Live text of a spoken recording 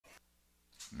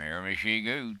Miramichi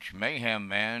Gooch, Mayhem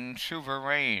Man,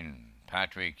 Sovereign,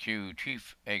 Patrick Q,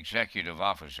 Chief Executive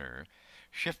Officer,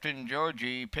 Shifton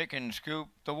Georgie, Pick and Scoop,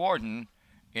 the Warden,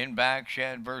 in back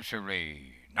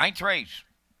Shadversary. Ninth race,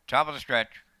 top of the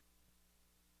stretch.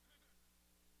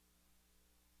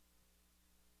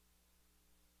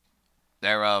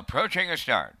 They're approaching a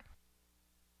start.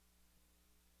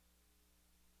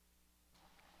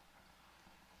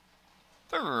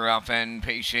 The rough end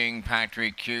pacing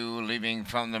Patrick Q, leaving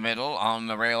from the middle on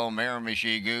the rail.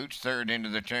 Miramichi Gooch, third into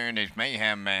the turn is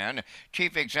Mayhem Man,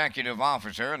 Chief Executive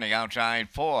Officer, on the outside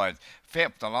fourth.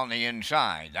 Fifth along the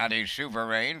inside, that is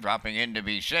Sovereign, dropping in to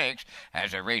be sixth.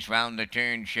 As a race round the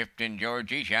turn, Shifton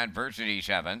Georgie, Shadversity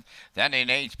seventh. Then in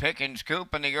eighth, Pick and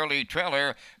Scoop in the early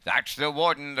trailer. That's the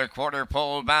Warden, the quarter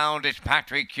pole bound. It's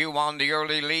Patrick Q on the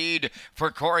early lead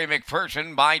for Corey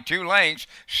McPherson by 2 lengths.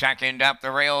 Second up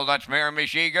the rail, that's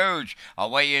Miramichi Gooch.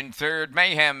 Away in third,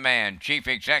 Mayhem Man, Chief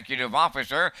Executive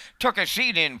Officer, took a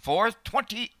seat in fourth,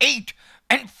 28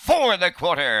 and 4 the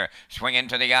quarter. Swinging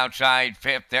to the outside,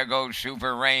 fifth, there goes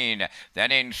Sovereign. Then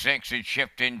in sixth, it's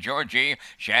Shifton Georgie.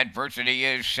 Shadversity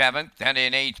is seventh. Then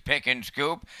in eighth, Pick and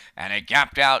Scoop. And it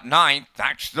gapped out ninth.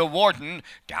 That's the Warden.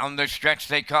 Down the stretch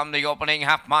they come, the opening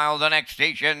half mile, the next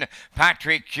station.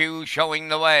 Patrick Q showing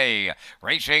the way.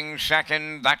 Racing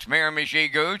second, that's Miramichi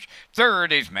Gooch.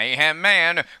 Third is Mayhem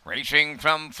Man. Racing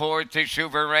from fourth is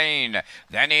Sovereign.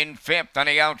 Then in fifth, on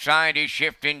the outside, is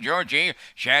Shifton Georgie.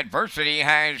 Shadversity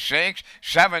has 6.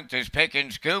 7th is Pick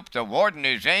and Scoop. The Warden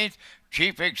is 8th.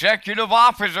 Chief Executive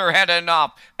Officer heading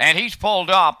up, and he's pulled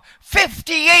up.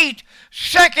 58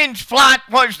 seconds flat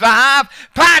was the half.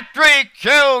 Patrick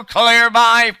Q clear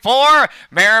by 4.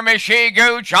 Miramichi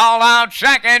Gooch all out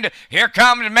second. Here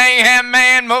comes Mayhem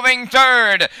Man moving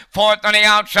third. Fourth on the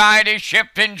outside is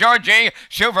Shifton Georgie.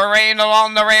 Sovereign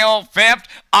along the rail fifth.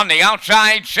 On the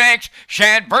outside 6.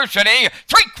 Shadversity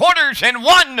 3/4 and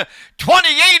 1.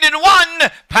 28 and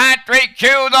 1. Patrick Q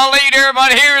the leader,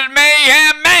 but here's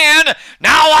Mayhem Man.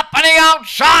 Now up on the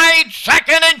outside,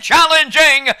 second and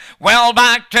challenging. Well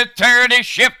back to third is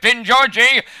Shifton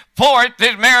Georgie. Fourth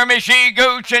is Miramichi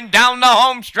Gooch, and down the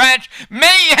home stretch,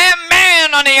 Mayhem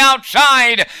Man on the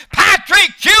outside.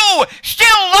 Patrick Q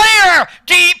still there,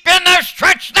 deep in the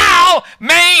stretch now.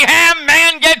 Mayhem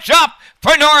Man gets up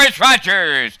for Norris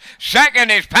Rogers.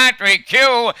 Second is Patrick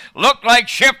Q. Looked like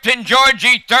Shifton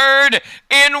Georgie third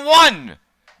in 1.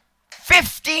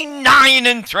 59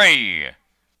 and 3.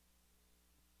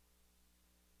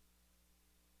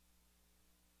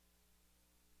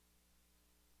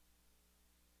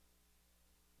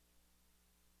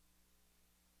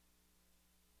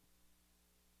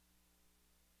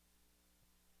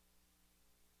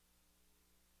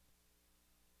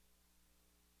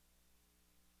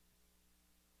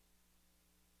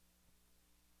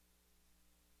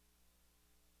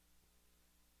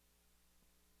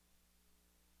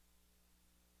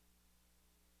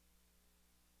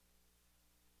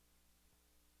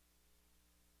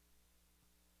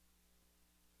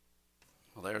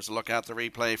 Well, there's a look at the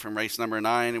replay from race number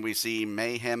 9, and we see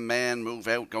Mayhem Man move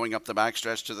out, going up the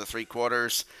backstretch to the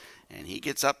 3/4, and he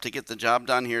gets up to get the job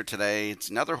done here today. It's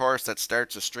another horse that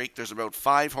starts a streak. There's about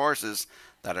 5 horses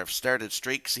that have started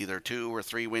streaks, either 2 or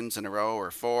 3 wins in a row, or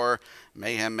 4.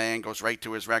 Mayhem Man goes right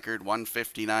to his record,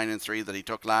 159 and 3 that he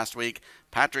took last week.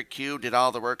 Patrick Q did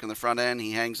all the work in the front end.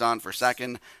 He hangs on for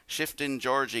second. Shifton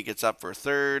Georgie gets up for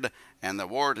third, and the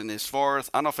Warden is fourth,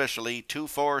 unofficially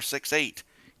 2-4-6-8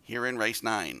 here in race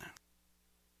 9.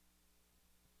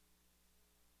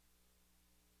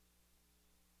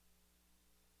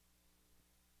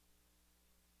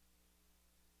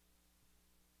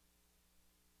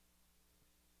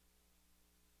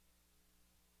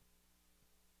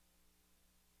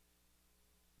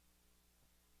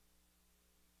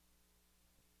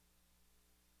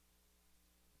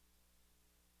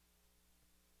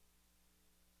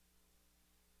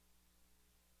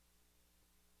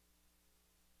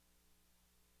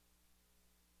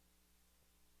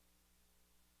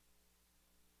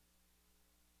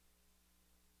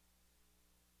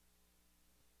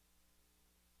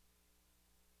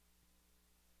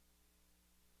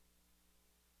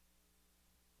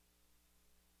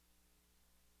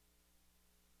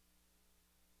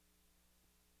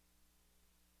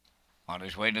 On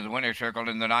his way to the winner's circle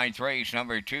in the 9th race,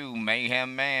 number 2,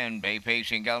 Mayhem Man, bay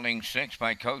pacing gelding 6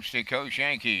 by Coast to Coast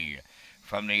Yankee.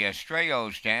 From the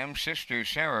Estrellas dam, Sister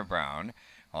Sarah Brown,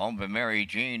 home by Mary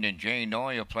Jean and Jay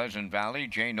Noy of Pleasant Valley.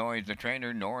 Jay Noy the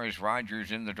trainer, Norris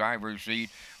Rogers in the driver's seat,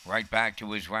 right back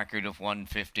to his record of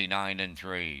 159 and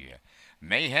 3.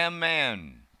 Mayhem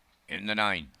Man in the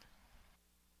 9th.